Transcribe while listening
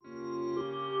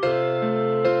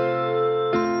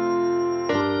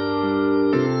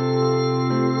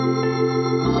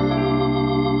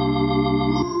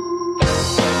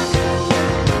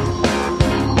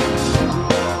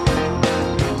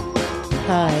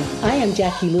I am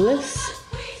Jackie Lewis,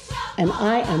 and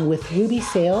I am with Ruby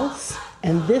Sales,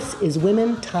 and this is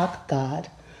Women Talk God,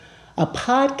 a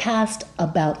podcast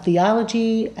about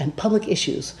theology and public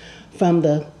issues from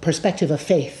the perspective of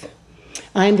faith.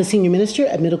 I am the senior minister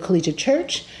at Middle Collegiate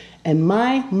Church, and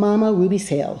my mama, Ruby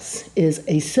Sales, is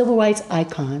a civil rights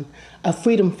icon, a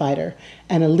freedom fighter,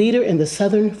 and a leader in the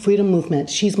Southern Freedom Movement.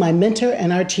 She's my mentor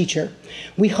and our teacher.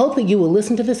 We hope that you will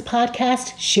listen to this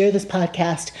podcast, share this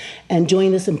podcast, and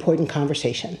join this important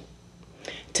conversation.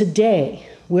 Today,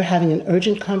 we're having an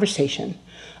urgent conversation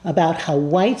about how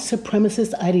white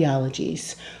supremacist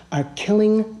ideologies are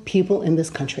killing people in this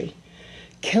country,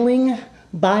 killing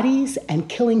bodies and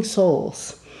killing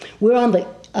souls. We're on the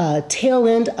tail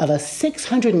end of a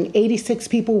 686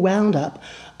 people roundup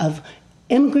of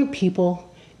immigrant people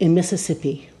in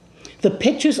Mississippi. The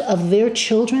pictures of their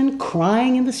children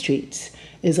crying in the streets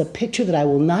is a picture that I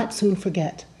will not soon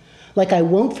forget. Like I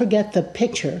won't forget the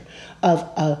picture of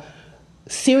a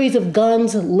series of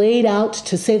guns laid out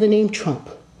to say the name Trump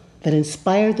that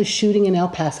inspired the shooting in El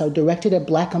Paso directed at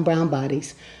black and brown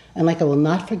bodies. And like I will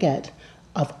not forget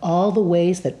of all the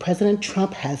ways that President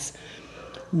Trump has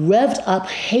revved up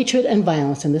hatred and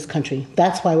violence in this country.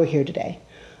 That's why we're here today.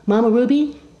 Mama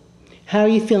Ruby, how are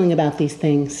you feeling about these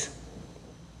things?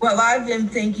 Well, I've been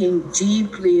thinking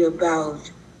deeply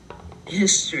about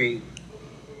history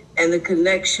and the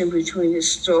connection between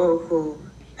historical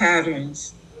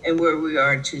patterns and where we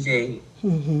are today.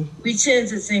 Mm-hmm. We tend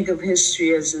to think of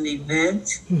history as an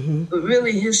event, but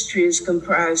really history is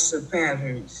comprised of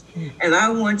patterns. And I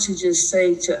want to just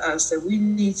say to us that we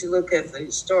need to look at the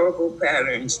historical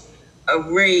patterns of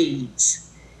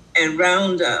raids and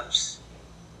roundups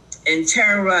and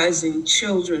terrorizing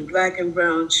children, black and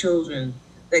brown children,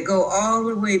 that go all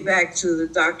the way back to the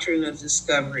doctrine of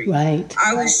discovery. Right.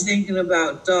 I was thinking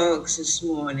about dogs this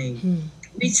morning.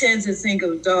 We tend to think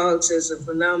of dogs as a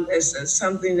phenomenon, as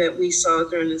something that we saw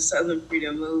during the Southern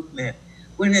Freedom Movement,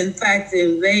 when in fact the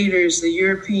invaders, the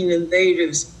European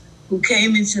invaders who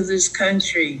came into this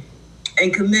country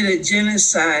and committed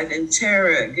genocide and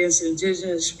terror against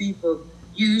indigenous people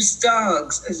used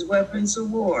dogs as weapons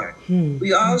of war.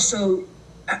 We also,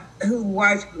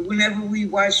 whenever we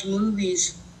watch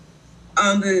movies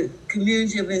on the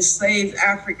community of enslaved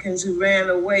Africans who ran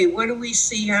away, what do we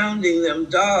see hounding them?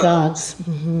 Dogs.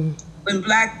 When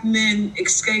black men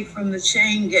escape from the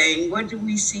chain gang, what do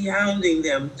we see hounding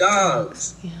them?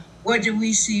 Dogs. Yeah. What do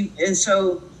we see? And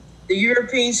so the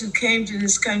Europeans who came to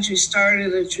this country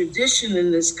started a tradition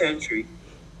in this country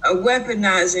of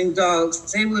weaponizing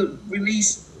dogs. They would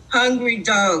release hungry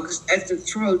dogs at the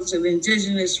throats of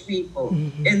indigenous people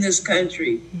in this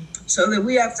country. So that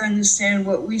we have to understand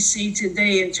what we see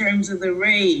today in terms of the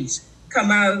raids,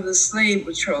 come out of the slave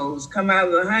patrols, come out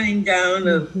of the hunting down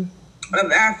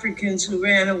of Africans who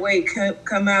ran away,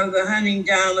 come out of the hunting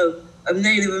down of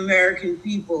Native American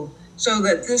people. So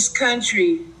that this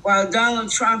country, while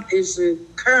Donald Trump is the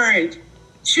current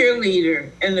cheerleader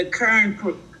and the current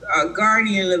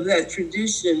guardian of that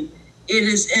tradition, it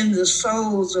is in the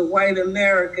souls of white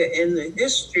America, in the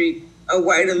history of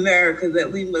white America,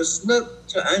 that we must look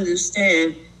to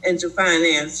understand and to find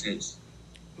answers.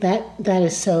 That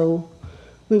is so,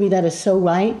 Ruby, that is so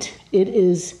right. It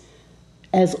is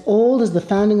as old as the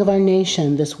founding of our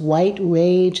nation, this white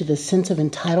rage, this sense of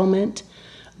entitlement.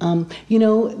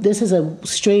 This is a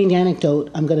strange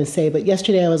anecdote, I'm going to say, but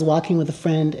yesterday I was walking with a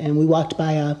friend and we walked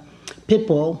by a pit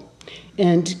bull,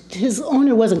 and his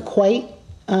owner wasn't quite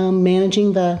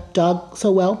managing the dog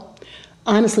so well.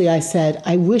 Honestly, I said,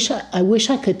 I wish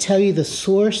I could tell you the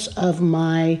source of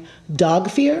my dog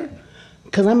fear,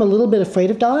 because I'm a little bit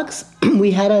afraid of dogs.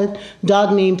 We had a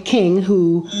dog named King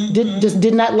who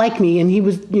did not like me, and he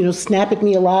was, snap at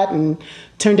me a lot, and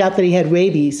turned out that he had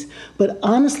rabies. But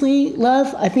honestly,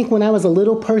 love, I think when I was a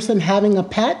little person having a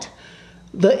pet,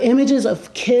 the images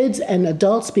of kids and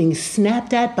adults being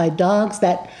snapped at by dogs,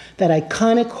 that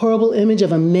iconic, horrible image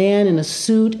of a man in a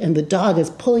suit and the dog is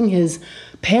pulling his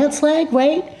pants leg,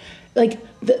 right? Like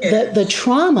the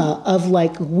trauma of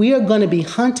we are going to be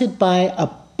hunted by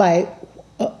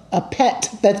a pet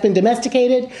that's been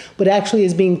domesticated, but actually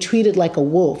is being treated like a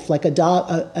wolf, like a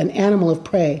dog, an animal of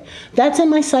prey. That's in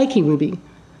my psyche, Ruby.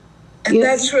 And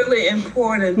that's really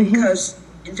important because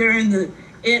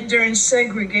during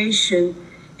segregation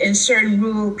in certain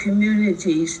rural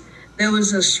communities, there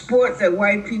was a sport that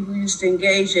white people used to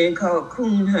engage in called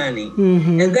coon hunting.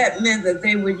 And that meant that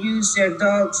they would use their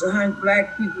dogs to hunt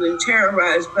black people and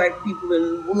terrorize black people in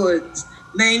the woods,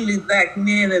 mainly black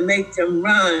men, and make them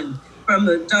run from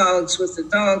the dogs with the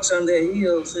dogs on their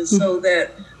heels. And so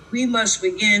that we must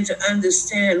begin to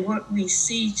understand what we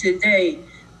see today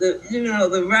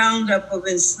the roundup of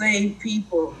enslaved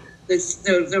people,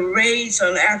 the raids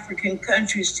on African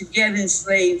countries to get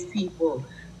enslaved people,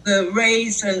 the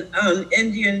raids on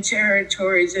Indian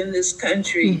territories in this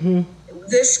country. Mm-hmm.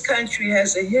 This country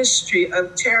has a history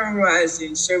of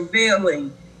terrorizing,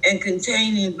 surveilling, and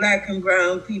containing Black and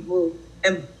brown people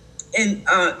and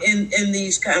in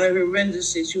these kind of horrendous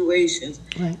situations.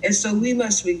 Right. And so we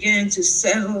must begin to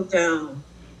settle down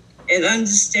and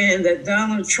understand that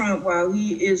Donald Trump, while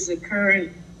he is the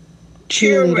current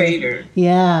curator,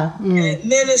 and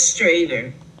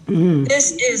administrator,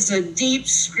 this is a deep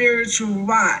spiritual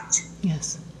rot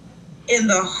in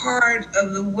the heart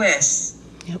of the West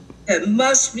that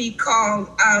must be called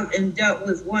out and dealt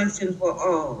with once and for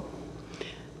all.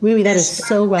 Really, that is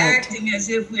so right. Acting as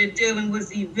if we're dealing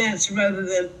with events rather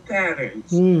than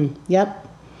patterns. Yep.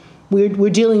 We're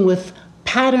dealing with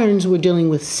patterns, we're dealing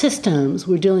with systems,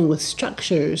 we're dealing with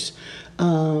structures,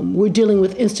 we're dealing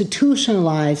with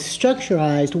institutionalized,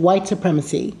 structurized white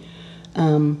supremacy.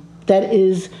 That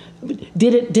is,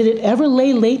 did it ever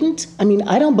lay latent? I mean,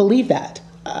 I don't believe that.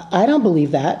 I don't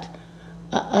believe that.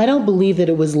 I don't believe that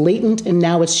it was latent and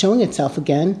now it's showing itself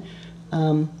again.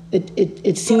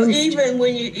 It seems. Well,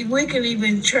 even we can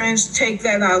even take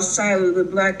that outside of the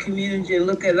Black community and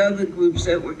look at other groups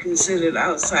that were considered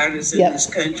outsiders in this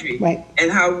country,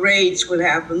 and how raids would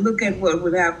happen. Look at what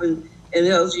would happen in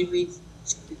LGBT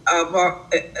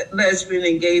lesbian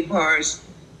and gay bars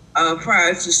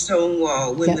prior to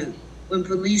Stonewall, when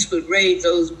police would raid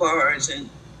those bars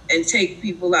and take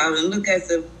people out. And look at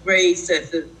the raids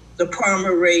that the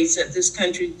Palmer raids that this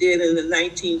country did in the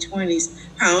 1920s,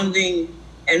 hounding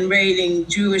and raiding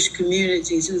Jewish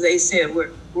communities who they said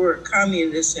were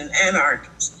communists and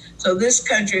anarchists. So this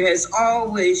country has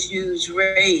always used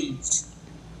raids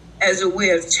as a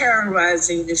way of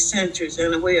terrorizing dissenters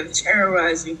and a way of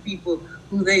terrorizing people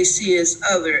who they see as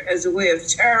other, as a way of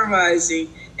terrorizing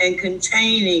and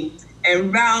containing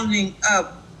and rounding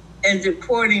up and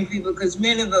deporting people, because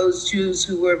many of those Jews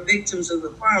who were victims of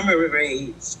the Palmer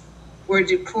raids were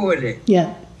deported.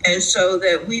 And so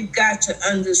that we've got to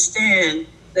understand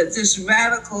that this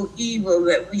radical evil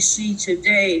that we see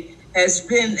today has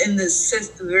been in the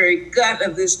very gut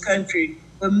of this country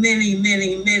for many,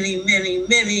 many, many, many,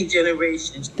 many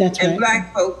generations. That's right. And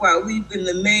Black folk, while we've been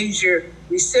the major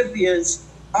recipients,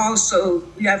 also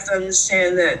we have to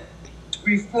understand that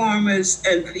reformers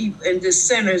and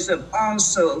dissenters have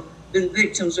also been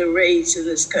victims of raids in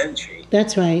this country.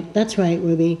 That's right,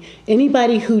 Ruby.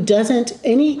 Anybody who doesn't,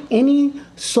 any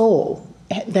soul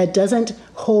that doesn't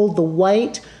hold the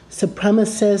white,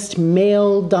 supremacist,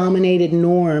 male-dominated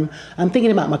norm. I'm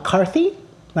thinking about McCarthy,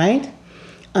 right?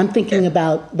 I'm thinking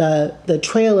about the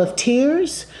Trail of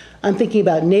Tears. I'm thinking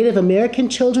about Native American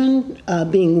children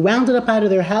being rounded up out of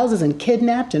their houses and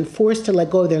kidnapped and forced to let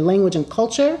go of their language and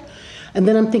culture. And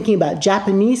then I'm thinking about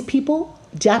Japanese people,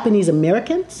 Japanese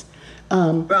Americans,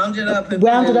 rounded up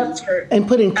and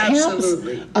put in camps.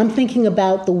 Absolutely. I'm thinking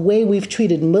about the way we've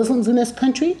treated Muslims in this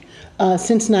country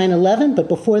since 9/11, but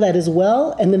before that as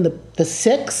well. And then the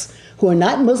Sikhs, who are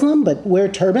not Muslim but wear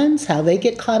turbans, how they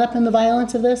get caught up in the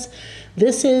violence of this.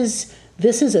 This is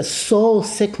a soul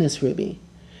sickness, Ruby.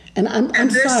 And I'm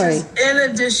sorry. Is in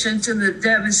addition to the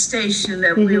devastation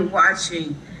that we're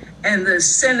watching, and the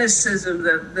cynicism,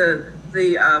 the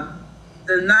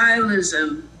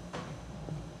nihilism.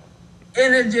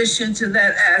 In addition to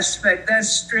that aspect, that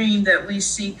stream that we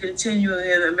see continuing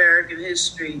in American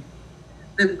history,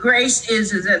 the grace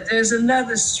is that there's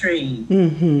another stream,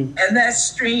 and that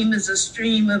stream is a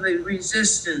stream of a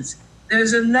resistance.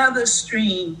 There's another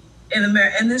stream in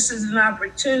America, and this is an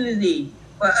opportunity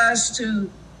for us to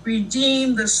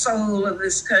redeem the soul of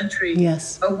this country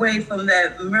away from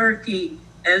that murky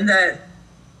and that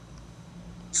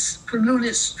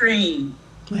polluted stream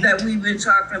that we've been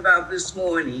talking about this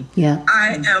morning.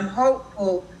 I am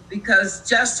hopeful, because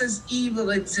just as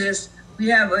evil exists, we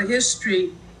have a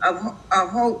history of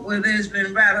hope where there's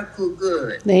been radical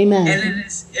good. Amen. And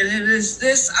it is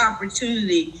this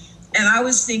opportunity. And I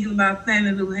was thinking about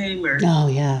Fannie Lou Hamer. Oh,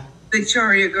 yeah.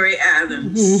 Victoria Gray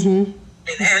Adams and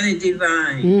Annie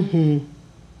Devine,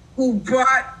 who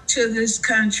brought to this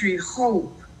country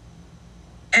hope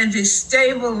and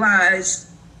destabilized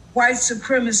white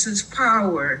supremacist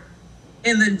power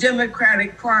in the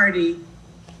Democratic Party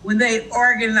when they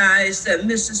organized that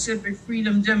Mississippi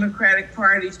Freedom Democratic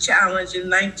Party challenge in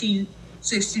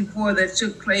 1964 that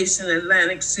took place in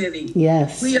Atlantic City.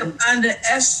 Yes. We have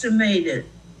underestimated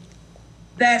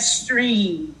that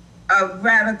stream of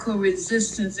radical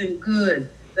resistance and good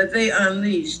that they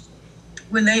unleashed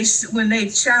when they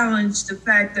challenged the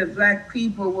fact that Black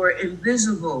people were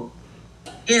invisible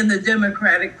in the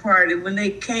Democratic Party when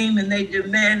they came and they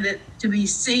demanded to be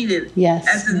seated Yes.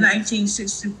 at the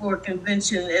 1964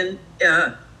 convention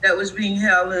that was being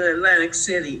held in Atlantic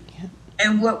City. Yeah.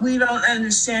 And what we don't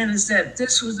understand is that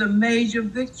this was a major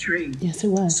victory. Yes, it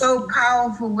was. So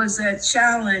powerful was that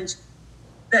challenge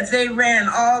that they ran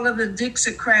all of the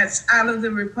Dixiecrats out of the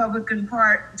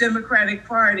Democratic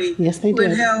Party. Yes, they who did.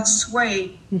 had held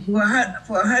sway for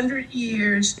 100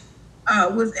 years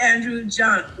with Andrew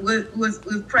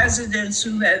with presidents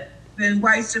who had been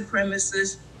white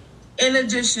supremacists. In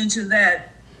addition to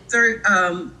that,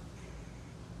 the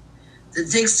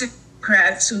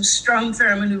Dixiecrats, who Strom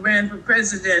Thurmond, who ran for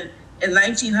president in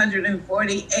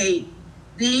 1948,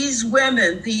 these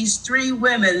women, these three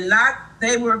women,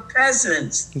 they were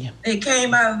peasants. Yeah. They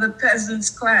came out of the peasants'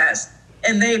 class,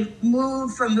 and they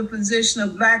moved from the position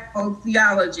of Black folk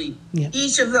theology. Yeah.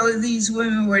 Each of these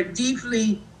women were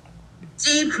deeply,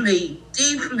 deeply,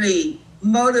 deeply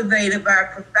motivated by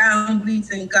profound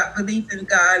belief in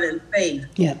God and faith.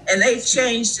 Yeah. And they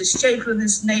changed the shape of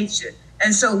this nation.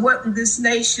 And so this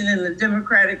nation and the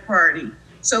Democratic Party.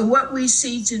 So what we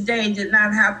see today did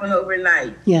not happen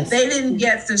overnight. Yes. They didn't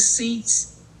get the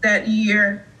seats that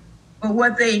year, but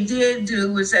what they did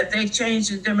do was that they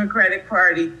changed the Democratic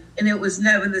Party, and it was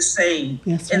never the same.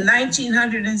 Yes, in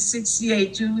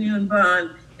 1968, Julian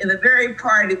Bond, in the very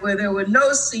party where there were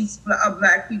no seats of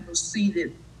Black people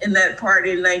seated in that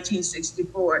party in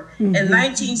 1964. In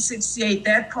 1968,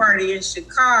 that party in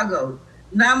Chicago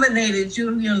nominated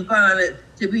Julian Bond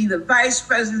to be the vice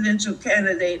presidential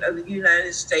candidate of the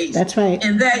United States. That's right.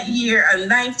 In that year, a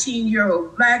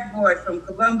 19-year-old Black boy from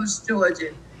Columbus,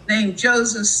 Georgia, named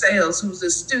Joseph Sales, who was a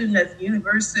student at the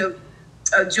University of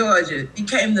Georgia,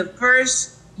 became the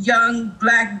first young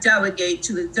Black delegate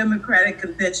to the Democratic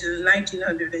Convention in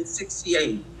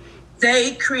 1968.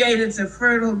 They created the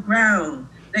fertile ground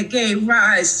that gave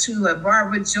rise to a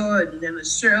Barbara Jordan and a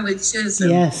Shirley Chisholm.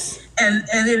 Yes. And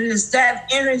it is that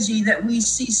energy that we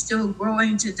see still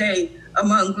growing today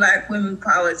among Black women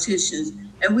politicians.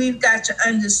 And we've got to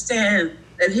understand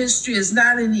that history is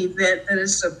not an event, that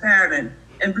it's a pattern.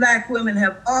 And Black women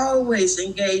have always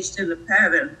engaged in the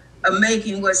pattern of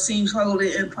making what seems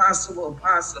wholly impossible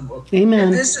possible. Amen.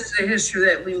 And this is the history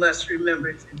that we must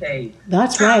remember today.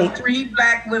 That's right. 3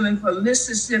 Black women from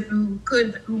Mississippi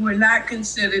who were not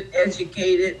considered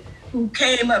educated, who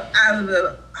came up out of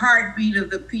the heartbeat of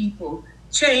the people,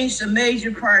 changed a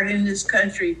major part in this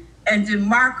country, and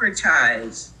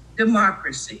democratized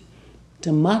democracy.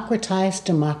 Democratized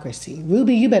democracy.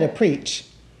 Ruby, you better preach.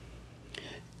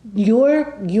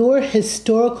 Your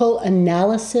historical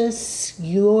analysis,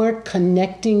 your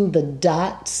connecting the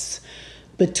dots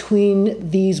between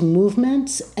these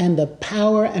movements and the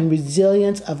power and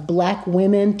resilience of Black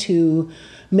women to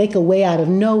make a way out of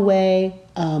no way,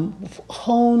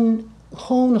 hone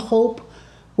hope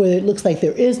where it looks like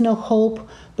there is no hope,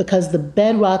 because the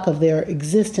bedrock of their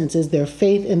existence is their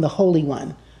faith in the Holy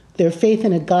One, their faith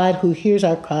in a God who hears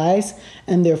our cries,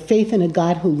 and their faith in a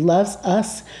God who loves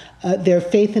us, their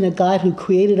faith in a God who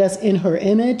created us in her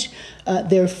image,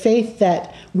 their faith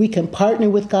that we can partner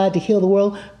with God to heal the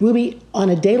world. Ruby,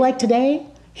 on a day like today,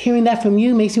 hearing that from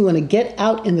you makes me want to get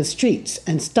out in the streets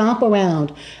and stomp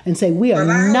around and say, we are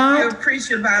not... I'll preach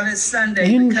about it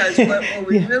Sunday, because what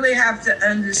we really have to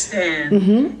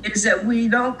understand is that we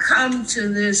don't come to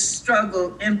this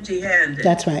struggle empty-handed.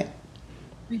 That's right.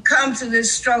 We come to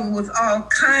this struggle with all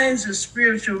kinds of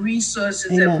spiritual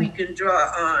resources that we can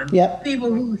draw on. Yep. People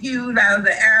who hewed out of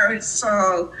the arid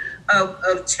soil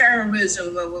of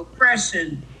terrorism, of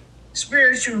oppression,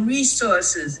 spiritual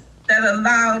resources that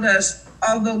allowed us,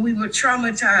 although we were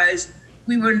traumatized,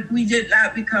 we did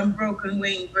not become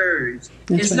broken-winged birds.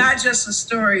 It's not just a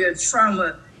story of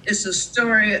trauma, it's a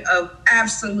story of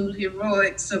absolute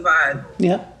heroic survival.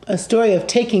 Yep, a story of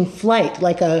taking flight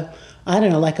like a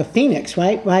phoenix,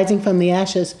 right? Rising from the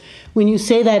ashes. When you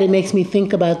say that, it makes me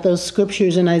think about those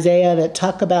scriptures in Isaiah that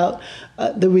talk about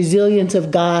the resilience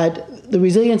of God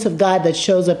that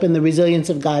shows up in the resilience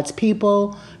of God's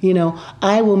people. You know,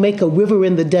 I will make a river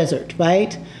in the desert,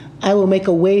 right? I will make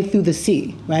a way through the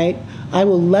sea, right? I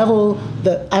will level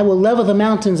the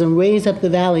mountains and raise up the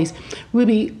valleys.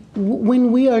 Ruby,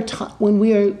 when we are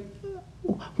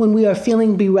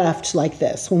feeling bereft like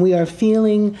this, when we are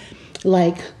feeling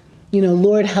like,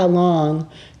 Lord, how long?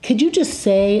 Could you just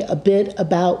say a bit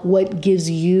about what gives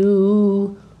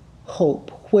you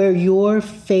hope, where your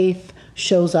faith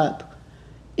shows up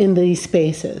in these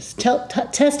spaces?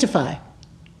 Testify.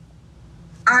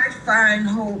 I find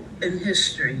hope in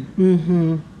history.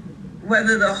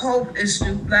 Whether the hope is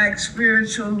through Black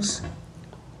spirituals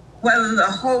whether the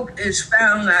hope is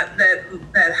found at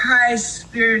that high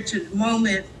spirited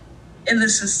moment in the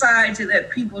society that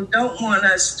people don't want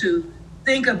us to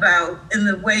think about in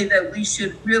the way that we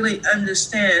should really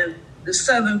understand the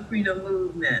Southern Freedom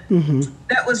Movement.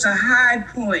 That was a high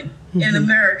point in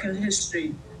American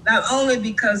history, not only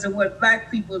because of what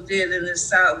Black people did in the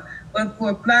South, but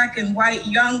for Black and white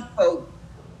young folk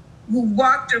who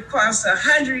walked across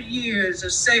 100 years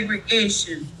of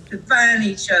segregation to find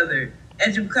each other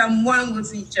and to become one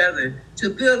with each other, to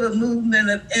build a movement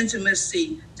of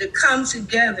intimacy, to come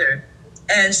together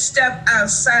and step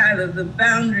outside of the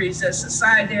boundaries that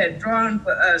society had drawn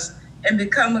for us and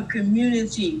become a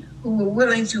community who was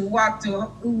willing to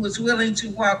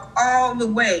walk all the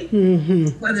way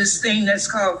for this thing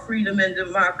that's called freedom and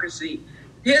democracy.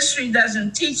 History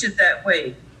doesn't teach it that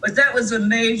way, but that was a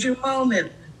major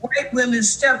moment. White women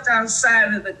stepped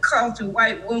outside of the cult of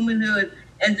white womanhood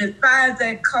and defied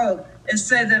that cult and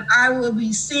said that I will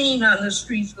be seen on the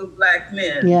streets with Black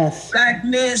men. Yes. Black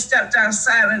men stepped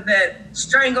outside of that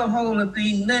stranglehold of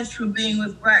being lynched for being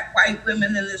with white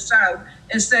women in the South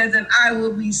and said that I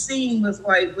will be seen with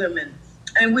white women.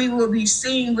 And we will be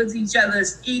seen with each other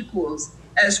as equals,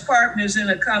 as partners in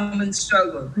a common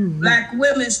struggle. Black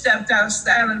women stepped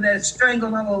outside of that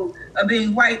stranglehold of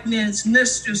being white men's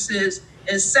mistresses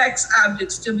and sex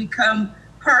objects to become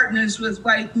partners with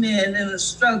white men in a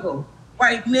struggle.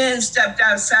 White men stepped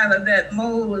outside of that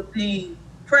mold of being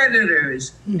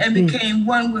predators and became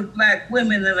one with Black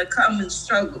women in a common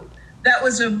struggle. That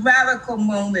was a radical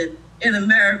moment in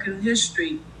American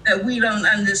history that we don't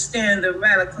understand the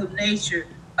radical nature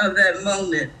of that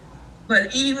moment.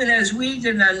 But even as we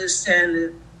didn't understand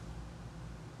it,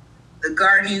 the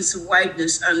Guardians of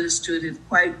Whiteness understood it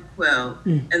quite well.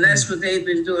 And that's what they've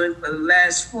been doing for the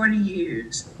last 40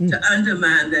 years to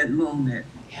undermine that moment.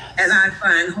 Yes. And I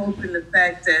find hope in the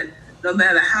fact that no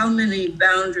matter how many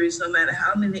boundaries, no matter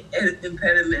how many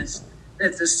impediments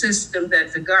that the system,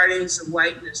 that the Guardians of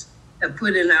Whiteness have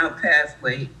put in our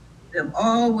pathway, there have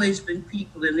always been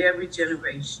people in every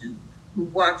generation who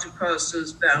walked across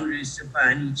those boundaries to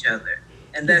find each other.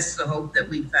 And that's the hope that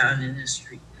we found in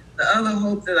history. The other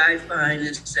hope that I find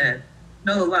is that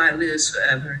no lie lives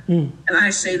forever. And I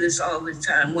say this all the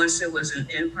time. Once there was an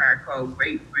empire called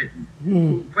Great Britain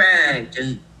who bragged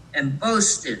and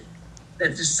boasted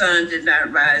that the sun did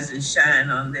not rise and shine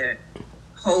on their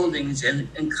holdings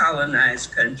in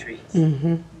colonized countries,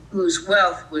 whose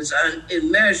wealth was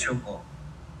immeasurable.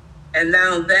 And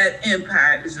now that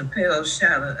empire is a pale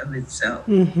shadow of itself.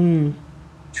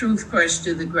 Truth crushed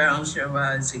to the ground shall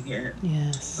rise again.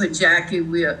 Yes. But Jackie,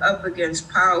 we are up against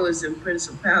powers and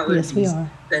principalities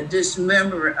that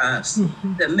dismember us,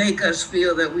 that make us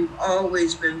feel that we've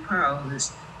always been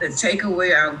powerless, that take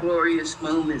away our glorious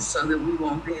moments so that we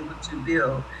won't be able to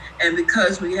build. And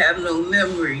because we have no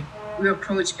memory, we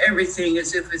approach everything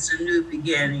as if it's a new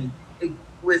beginning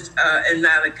and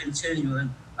not a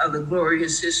continuum of the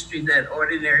glorious history that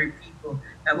ordinary people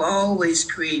have always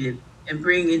created in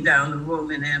bringing down the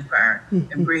Roman Empire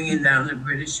and bringing down the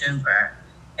British Empire.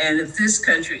 And if this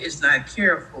country is not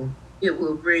careful, it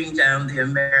will bring down the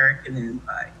American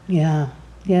Empire. Yeah,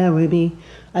 Ruby.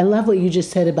 I love what you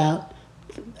just said about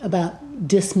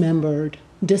dismembering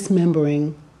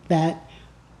that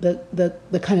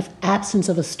the kind of absence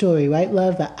of a story, right,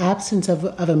 love? The absence of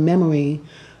a memory,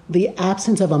 the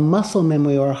absence of a muscle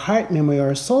memory or a heart memory or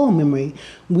a soul memory.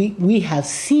 We have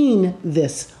seen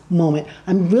this moment.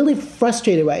 I'm really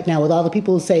frustrated right now with all the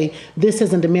people who say this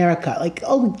isn't America. Like,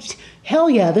 oh, hell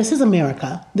yeah, this is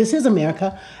America. This is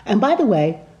America. And by the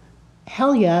way,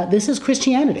 hell yeah, this is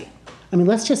Christianity. I mean,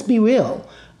 let's just be real.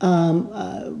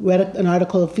 Read an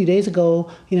article a few days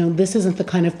ago, this isn't the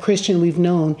kind of Christian we've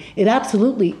known. It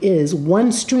absolutely is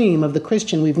one stream of the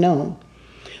Christian we've known.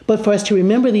 But for us to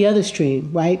remember the other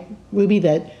stream, right, Ruby,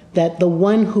 that the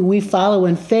one who we follow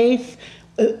in faith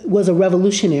was a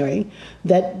revolutionary,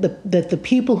 that the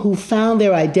people who found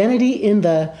their identity in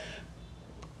the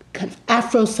kind of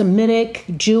Afro-Semitic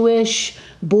Jewish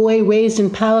boy raised in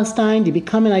Palestine to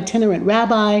become an itinerant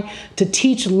rabbi, to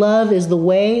teach love is the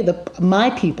way, my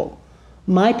people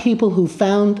who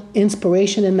found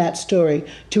inspiration in that story,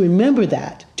 to remember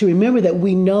that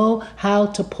we know how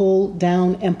to pull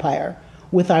down empire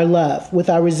with our love, with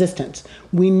our resistance.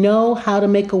 We know how to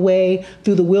make a way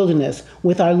through the wilderness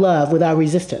with our love, with our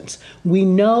resistance. We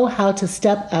know how to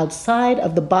step outside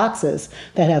of the boxes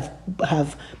that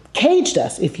have caged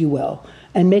us, if you will,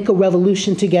 and make a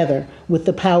revolution together with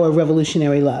the power of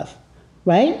revolutionary love,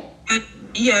 right?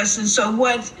 Yes, and so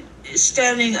what,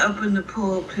 standing up in the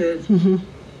pulpit and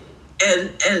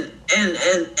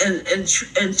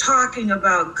talking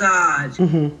about God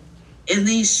in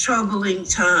these troubling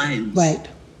times? Right.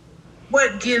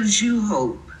 What gives you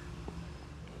hope?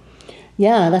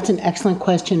 Yeah, that's an excellent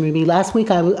question, Ruby. Last week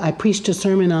I preached a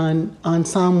sermon on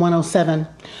Psalm 107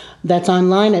 that's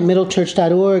online at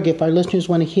middlechurch.org if our listeners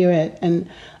want to hear it. And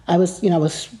I was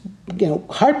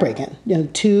heartbreaking.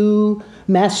 2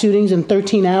 mass shootings in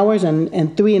 13 hours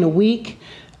and 3 in a week.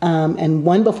 And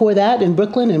one before that in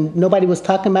Brooklyn, and nobody was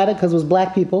talking about it because it was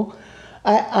black people.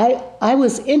 I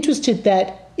was interested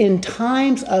that in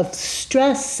times of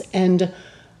stress and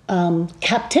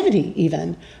captivity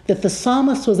even, that the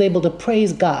psalmist was able to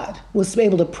praise God,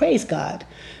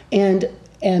 and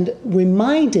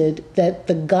reminded that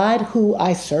the God who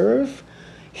I serve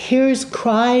hears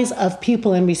cries of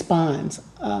people and responds.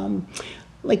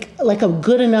 Like a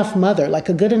good enough mother, like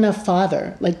a good enough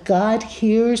father. Like God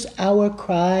hears our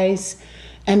cries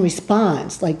and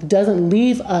responds, like doesn't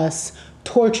leave us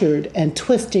tortured and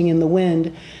twisting in the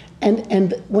wind.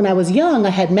 And when I was young, I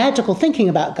had magical thinking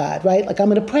about God, right? Like I'm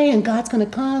going to pray and God's going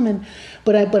to come.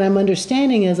 But I'm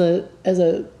understanding as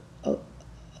a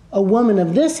woman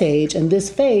of this age and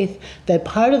this faith that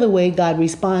part of the way God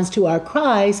responds to our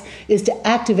cries is to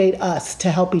activate us to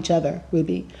help each other,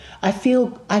 Ruby. I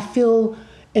feel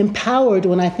empowered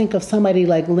when I think of somebody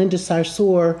like Linda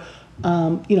Sarsour,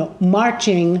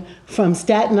 marching from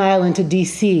Staten Island to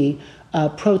D.C.,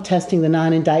 protesting the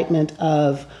non-indictment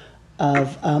of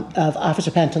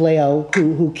Officer Pantaleo,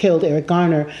 who killed Eric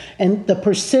Garner, and the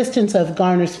persistence of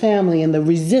Garner's family and the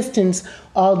resistance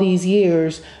all these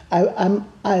years.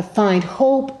 I find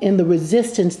hope in the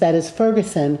resistance that is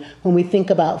Ferguson when we think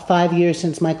about 5 years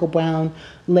since Michael Brown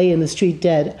lay in the street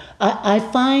dead.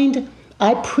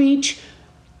 I preach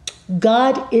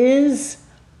God is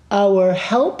our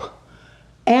help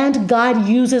and God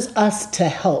uses us to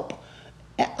help.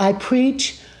 I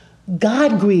preach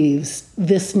God grieves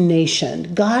this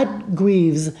nation. God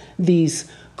grieves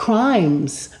these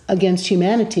crimes against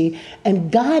humanity, and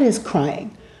God is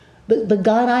crying. The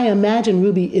God I imagine,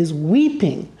 Ruby, is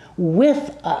weeping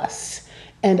with us.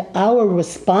 And our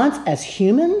response as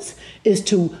humans is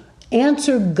to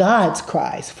answer God's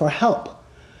cries for help.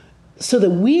 So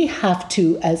that we have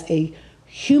to, as a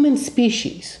human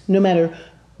species, no matter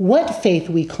what faith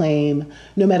we claim,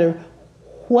 no matter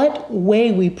what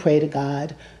way we pray to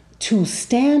God, to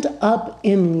stand up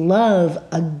in love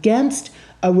against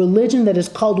a religion that is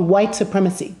called white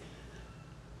supremacy.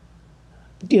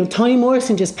 Toni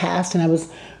Morrison just passed, and I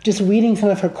was just reading some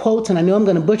of her quotes, and I know I'm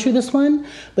going to butcher this one,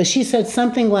 but she said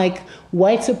something like,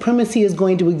 white supremacy is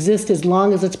going to exist as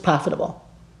long as it's profitable.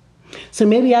 So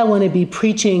maybe I want to be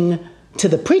preaching to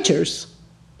the preachers.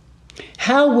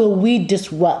 How will we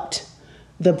disrupt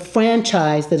the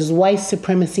franchise that is white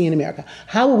supremacy in America?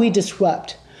 How will we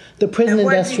disrupt the prison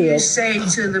industrial? What do you say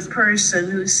to the person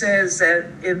who says that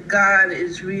if God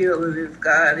is real and if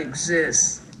God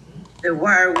exists, then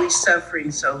why are we suffering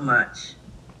so much?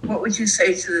 What would you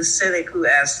say to the cynic who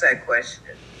asked that question?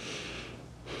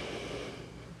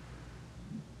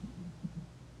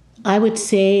 I would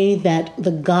say that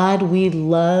the God we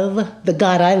love, the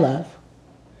God I love,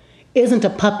 isn't a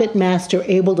puppet master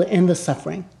able to end the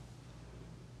suffering.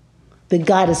 That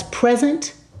God is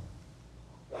present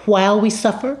while we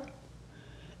suffer,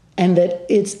 and that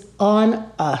it's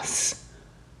on us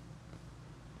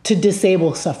to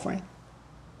disable suffering.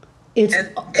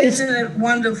 Isn't it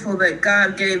wonderful that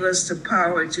God gave us the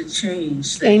power to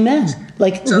change things? Amen.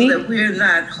 That we're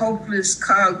not hopeless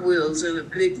cogwheels in a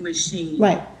big machine.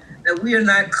 Right. That we are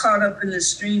not caught up in the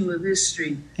stream of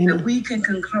history. Amen. That we can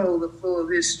control the flow of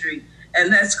history.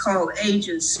 And that's called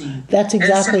agency. That's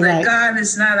exactly and so that right. God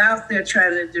is not out there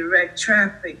trying to direct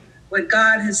traffic. What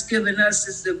God has given us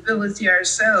is the ability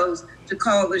ourselves to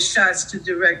call the shots to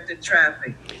direct the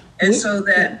traffic. And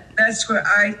that's where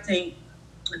I think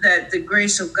that the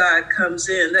grace of God comes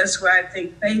in. That's where I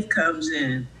think faith comes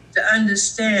in, to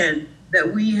understand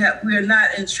that we are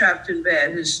not entrapped in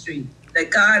bad history, that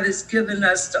God has given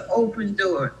us the open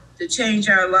door to change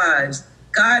our lives.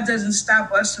 God doesn't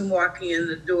stop us from walking in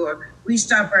the door. We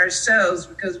stop ourselves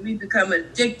because we become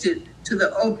addicted to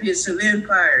the opiates of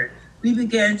empire. We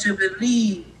began to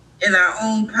believe in our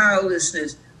own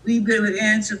powerlessness. We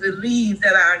began to believe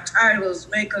that our titles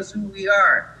make us who we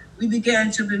are. We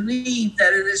began to believe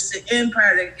that it is the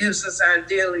empire that gives us our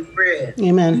daily bread.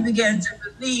 Amen. We began to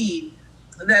believe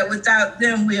that without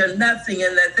them we are nothing,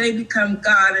 and that they become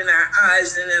God in our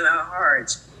eyes and in our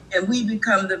hearts. And we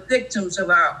become the victims of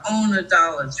our own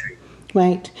idolatry.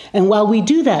 Right. And while we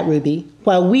do that, Ruby,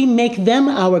 while we make them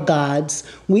our gods,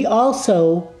 we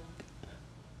also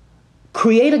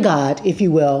create a God, if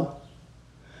you will,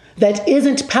 that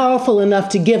isn't powerful enough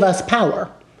to give us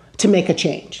power to make a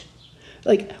change.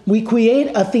 Like, we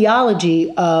create a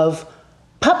theology of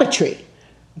puppetry.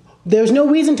 There's no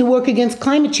reason to work against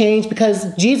climate change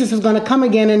because Jesus is going to come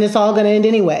again and it's all going to end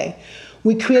anyway.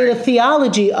 We create a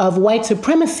theology of white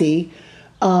supremacy,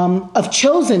 of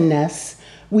chosenness.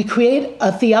 We create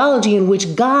a theology in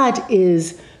which God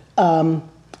is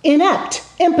inept,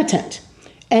 impotent.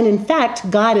 And in fact,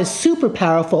 God is super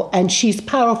powerful, and she's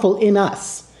powerful in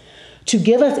us to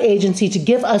give us agency, to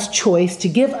give us choice, to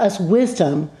give us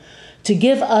wisdom, to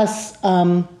give us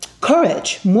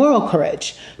courage, moral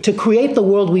courage, to create the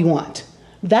world we want.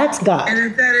 That's God. And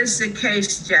if that is the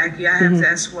case, Jackie, I have to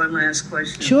ask one last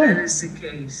question. Sure. If that is the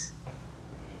case,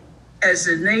 as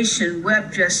the nation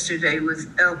wept yesterday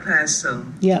with El Paso,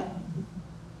 Yeah.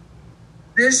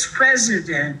 this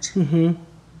president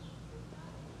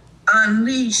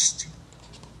unleashed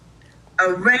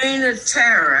a reign of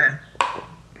terror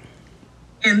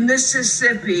in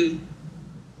Mississippi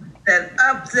that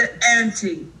upped the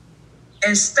ante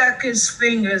and stuck his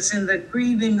fingers in the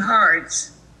grieving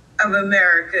hearts of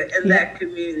America and that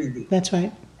community. That's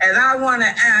right. And I want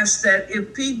to ask that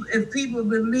if people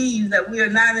believe that we are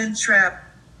not entrapped,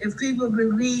 if people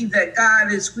believe that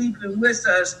God is weeping with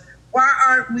us, why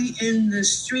aren't we in the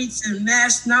streets in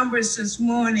mass numbers this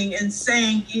morning and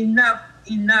saying enough,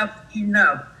 enough,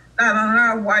 enough? Not on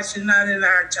our watch and not in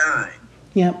our time.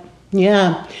 Yep.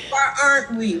 Yeah. Why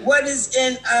aren't we? What is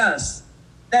in us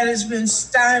that has been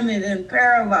stymied and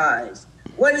paralyzed?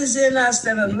 What is in us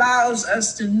that allows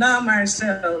us to numb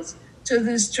ourselves to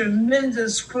this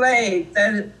tremendous plague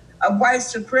of white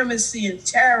supremacy and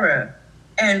terror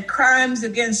and crimes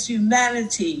against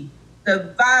humanity,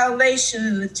 the violation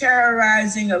and the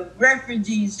terrorizing of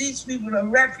refugees? These people are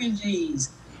refugees.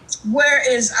 Where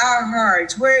is our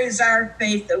hearts? Where is our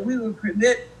faith that we will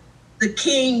permit the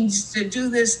kings to do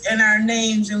this in our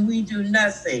names and we do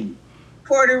nothing?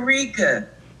 Puerto Rico,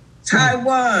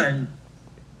 Taiwan,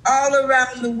 all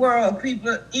around the world,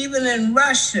 people, even in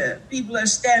Russia, people are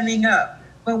standing up.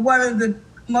 But one of the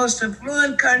most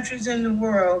affluent countries in the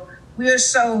world, we are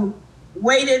so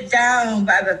weighted down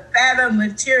by the fat of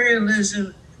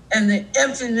materialism and the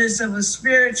emptiness of a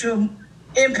spiritual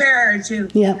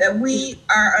imperative that we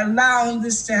are allowing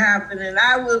this to happen. And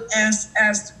I will ask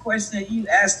the question that you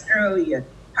asked earlier.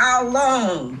 How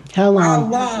long? How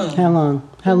long? How long?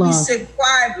 How long? We sit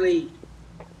quietly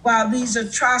while these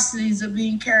atrocities are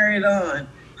being carried on.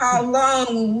 How long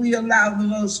will we allow the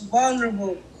most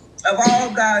vulnerable of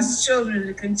all God's children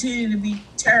to continue to be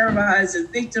terrorized and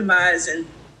victimized and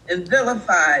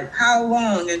vilified? How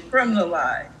long? And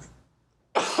criminalized?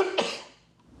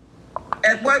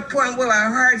 At what point will our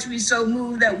hearts be so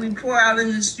moved that we pour out in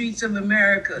the streets of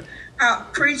America? How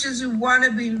preachers who want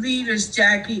to be leaders,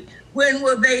 Jackie, when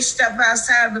will they step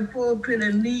outside the pulpit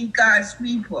and lead God's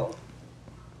people?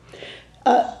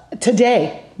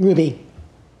 Today, Ruby.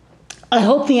 I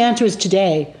hope the answer is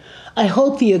today. I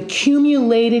hope the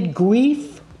accumulated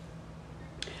grief,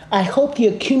 I hope the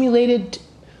accumulated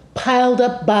piled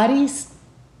up bodies,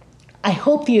 I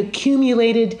hope the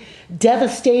accumulated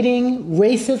devastating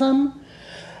racism,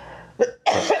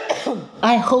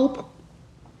 I hope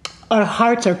our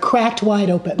hearts are cracked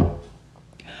wide open.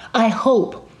 I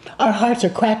hope our hearts are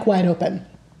cracked wide open.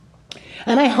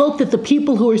 And I hope that the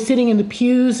people who are sitting in the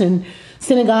pews and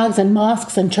synagogues and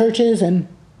mosques and churches and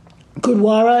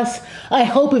gurdwaras, I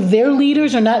hope if their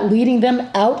leaders are not leading them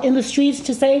out in the streets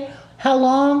to say, how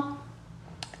long?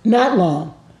 Not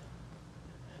long.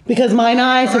 Because mine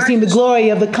eyes have seen the glory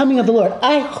of the coming of the Lord.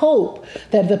 I hope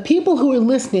that the people who are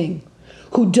listening,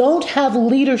 who don't have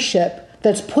leadership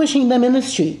that's pushing them in the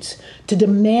streets to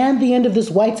demand the end of this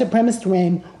white supremacist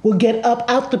reign, will get up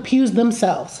out the pews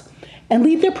themselves and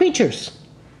lead their preachers,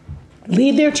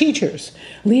 lead their teachers,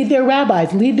 lead their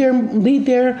rabbis, lead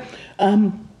their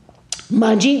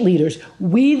Majid leaders.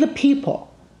 We, the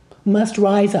people, must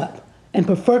rise up and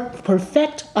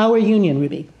perfect our union,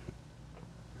 Ruby.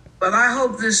 Well, I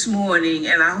hope this morning,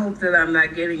 and I hope that I'm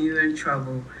not getting you in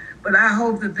trouble, but I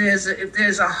hope that if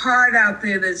there's a heart out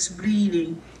there that's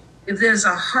bleeding, if there's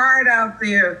a heart out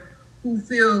there who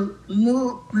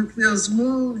feels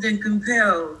moved and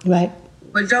compelled, right,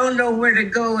 but don't know where to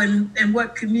go and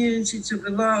what community to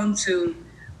belong to,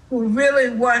 who really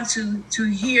want to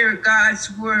hear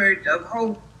God's word of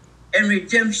hope and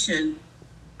redemption,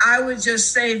 I would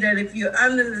just say that if you're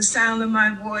under the sound of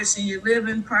my voice and you live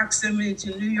in proximity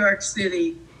to New York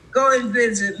City, go and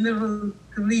visit Middle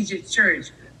Collegiate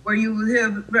Church, where you will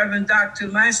hear Reverend Dr.,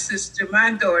 my sister,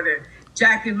 my daughter,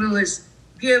 Jackie Lewis,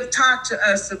 talk to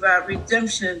us about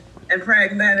redemption and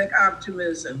pragmatic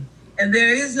optimism. And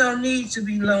there is no need to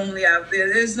be lonely out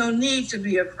there. There's no need to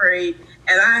be afraid.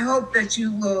 And I hope that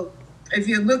you will if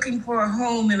you're looking for a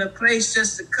home and a place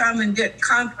just to come and get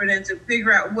comfort and to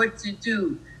figure out what to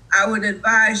do, I would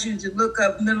advise you to look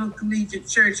up Middle Collegiate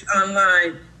Church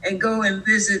online and go and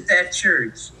visit that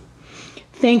church.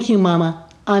 Thank you, Mama.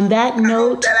 On that note, I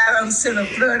hope that I don't send a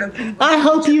flood of people. I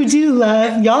hope you do,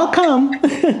 love. Y'all come.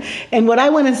 And what I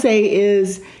want to say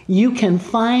is you can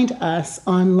find us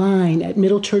online at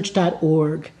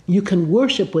middlechurch.org. You can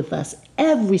worship with us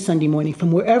every Sunday morning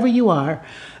from wherever you are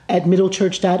at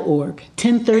middlechurch.org,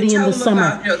 10:30 in the summer.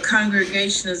 About your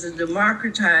congregation is a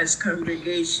democratized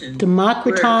congregation.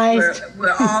 Democratized.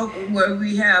 Where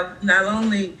we have not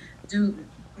only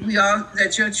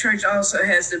that your church also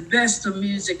has the best of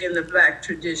music in the Black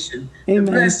tradition, Amen.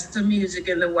 The best of music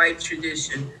in the white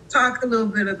tradition. Talk a little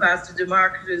bit about the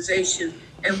democratization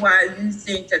and why you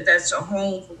think that that's a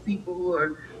home for people who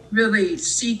are really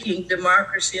seeking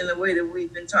democracy in the way that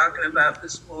we've been talking about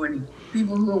this morning.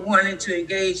 People who are wanting to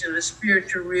engage in a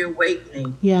spiritual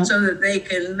reawakening so that they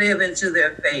can live into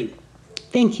their faith.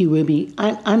 Thank you, Ruby.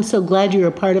 I'm so glad you're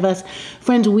a part of us.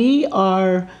 Friends, we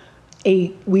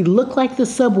look like the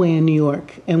Subway in New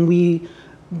York, and we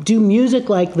do music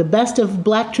like the best of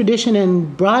Black tradition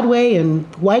and Broadway and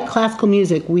white classical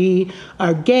music. We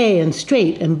are gay and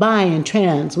straight and bi and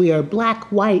trans. We are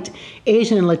Black, white,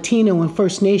 Asian and Latino and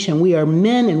First Nation. We are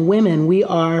men and women. We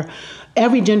are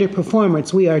every gender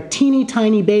performance. We are teeny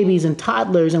tiny babies and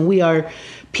toddlers, and we are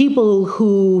people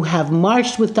who have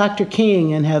marched with Dr.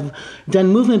 King and have done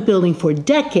movement building for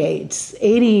decades,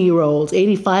 80-year-olds,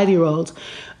 85-year-olds.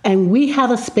 And we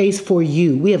have a space for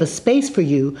you. We have a space for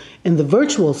you in the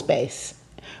virtual space.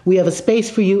 We have a space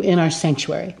for you in our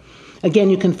sanctuary. Again,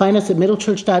 you can find us at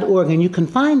middlechurch.org, and you can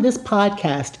find this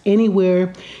podcast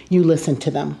anywhere you listen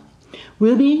to them.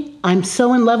 Ruby, I'm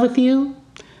so in love with you.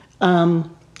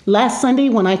 Last Sunday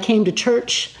when I came to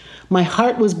church, my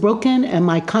heart was broken, and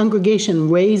my congregation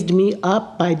raised me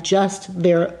up by just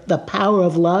the power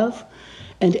of love.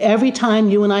 And every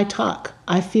time you and I talk,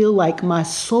 I feel like my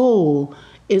soul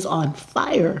is on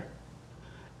fire,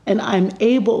 and I'm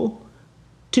able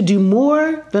to do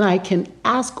more than I can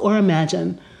ask or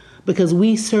imagine because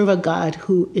we serve a God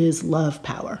who is love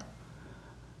power.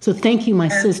 So thank you, my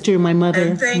sister, my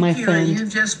mother, my friend. You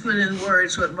just put in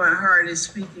words what my heart is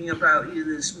speaking about you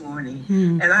this morning.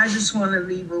 And I just want to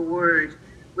leave a word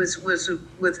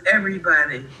with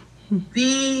everybody.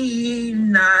 Be ye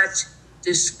not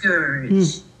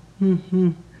discouraged.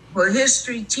 For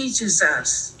history teaches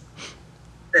us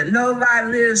that no lie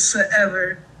lives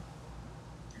forever,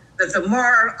 that the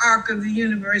moral arc of the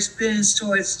universe bends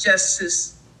towards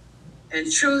justice, and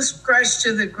truth crushed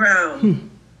to the ground,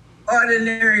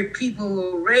 ordinary people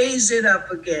will raise it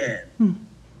up again.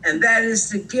 And that is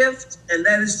the gift, and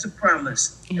that is the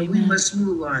promise. Amen. And we must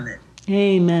move on it.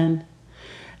 Amen.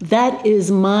 That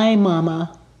is my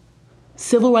mama,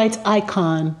 civil rights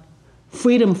icon,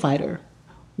 freedom fighter,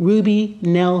 Ruby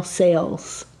Nell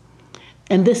Sayles.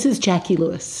 And this is Jackie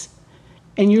Lewis.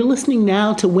 And you're listening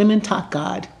now to Women Talk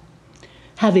God.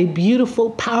 Have a beautiful,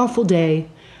 powerful day,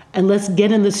 and let's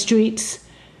get in the streets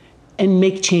and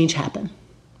make change happen.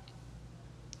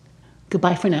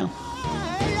 Goodbye for now.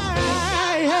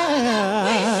 We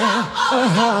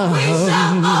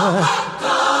shall